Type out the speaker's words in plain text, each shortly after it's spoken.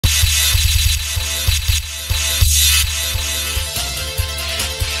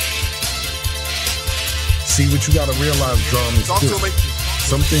See, what you gotta realize, Drum, is this.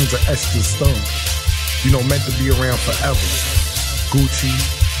 Some things are etched in stone. You know, meant to be around forever. Gucci,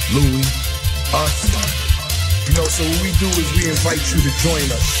 Louis, us. You know, so what we do is we invite you to join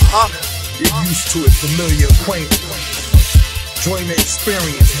us. Get used to it, familiar acquaintance. Join the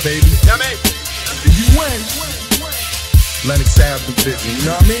experience, baby. If you win, Lennox Ave division, you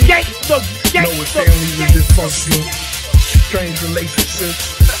know what I mean? Know what families are dysfunctional, strange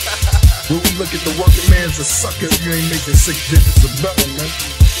relationships. When we look at the working man as a sucker, if you ain't making 6 digits of better, man.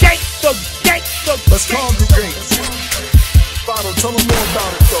 Let's congregate. Vado, tell them more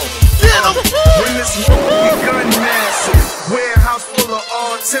about it, though. When this movie gun massive, warehouse full of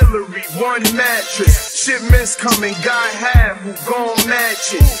artillery, 1 mattress. Shipments coming, got half who gon'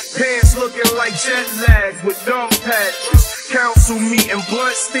 match it. Pants looking like jet lag with dumb patches. Council meeting,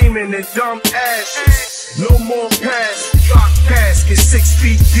 blood steaming and dumb ashes. No more pass, drop casket 6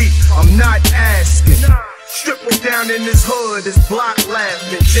 feet deep, I'm not asking. Stripping down in his hood, his block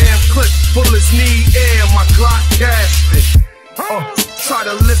laughing. Jam clip, bullets need air, my Glock gasping. Try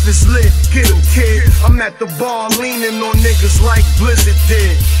to lift his lid, get him kid. I'm at the bar leaning on niggas like Blizzard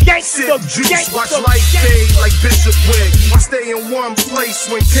did. Sip juice, watch light fade like Bishop Wig. I stay in one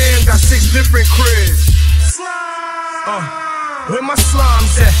place when Cam got 6 different cribs. Where my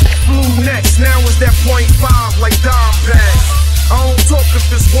slimes at? Flew next, now it's that .5 like Dom Pass. I don't talk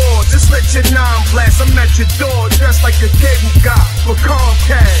if it's war, just let your 9 blast. I'm at your door, dressed like a cable guy for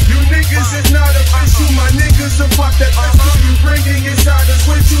Comcast. You niggas is not official, my niggas are pop that pistol. You bringing insiders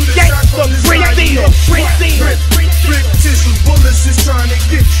with you, the shot from the side. Rip tissue, bullets is trying to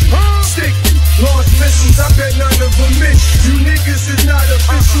get you. Stick large missiles, I bet none of them miss you. You niggas is not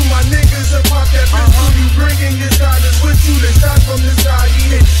official, my niggas are pop that pistol. You bringing insiders with you, the shot from the side.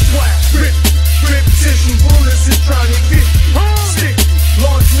 He hit rip tissue, bullets is trying to get you. Stick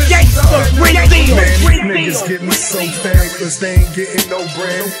large missiles, I bet none of them miss you. Niggas getting so fat cause they ain't getting no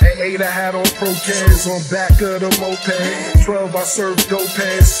bread. At 8 I had on pro cans on back of the moped. 12 I served dope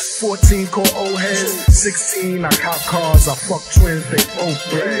heads. 14 caught old heads. 16 I cop cars, I fuck twins, they both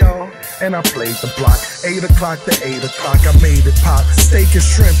bred. And I played the block. 8 o'clock to 8 o'clock, I made it pop. Steak and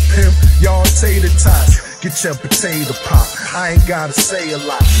shrimp pimp, y'all tater tots. Get your potato pop, I ain't gotta say a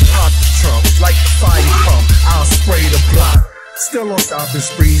lot. Pop the trunk like the fire pump, I'll spray the block. Still on stopping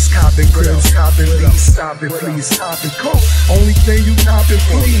sprees, copping cribs, copping leads, stopping please, stopping coke. Only thing you copping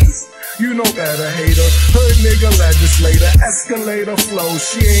please. You know better, hater. Hood nigga legislator, escalator flow.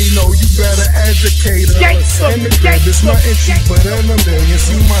 She ain't know, you better educate her. And the crib is nothing cheaper than $1 million.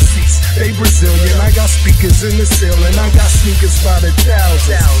 See my seats, they Brazilian. I got speakers in the ceiling, I got sneakers by the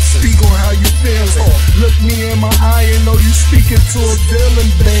thousands. Speak on how you feel. Look me in my eye and know you speaking to a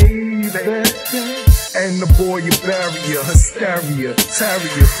villain, baby. And the boy you barrier, hysteria,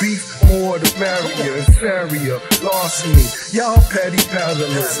 terrier, beef more the merrier, inferior, larceny, y'all petty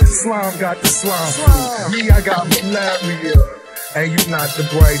peddlers, slime got the slime food, me I got malaria, and you not the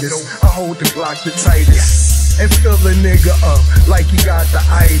brightest, I hold the Glock the tightest, and fill a nigga up like he got the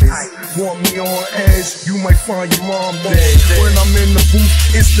itis. Want me on edge, you might find your mom dead. When I'm in the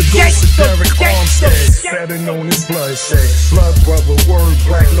booth, it's the ghost of Derek Armstead, better known as Bloodshed. Blood brother, word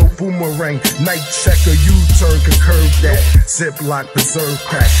black, no boomerang. Night checker, U-turn can curve that. Ziploc, preserve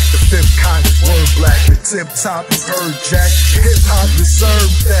crack. The 5th cock, word black. The tip top is heard jack. Hip hop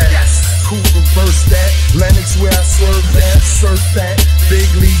deserve that. Cool reverse that. Lennox where I swerve that. Surf that. Big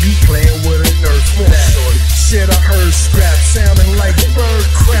league, you playing with a nerf that. Shit I heard scrap, sounding like bird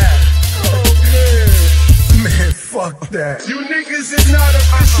crap. Oh man, fuck that. You niggas is not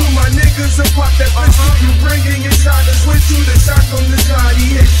official, my niggas are pop that pistol. You bringing insiders with you, the shot from the side,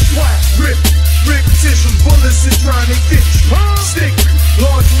 he hit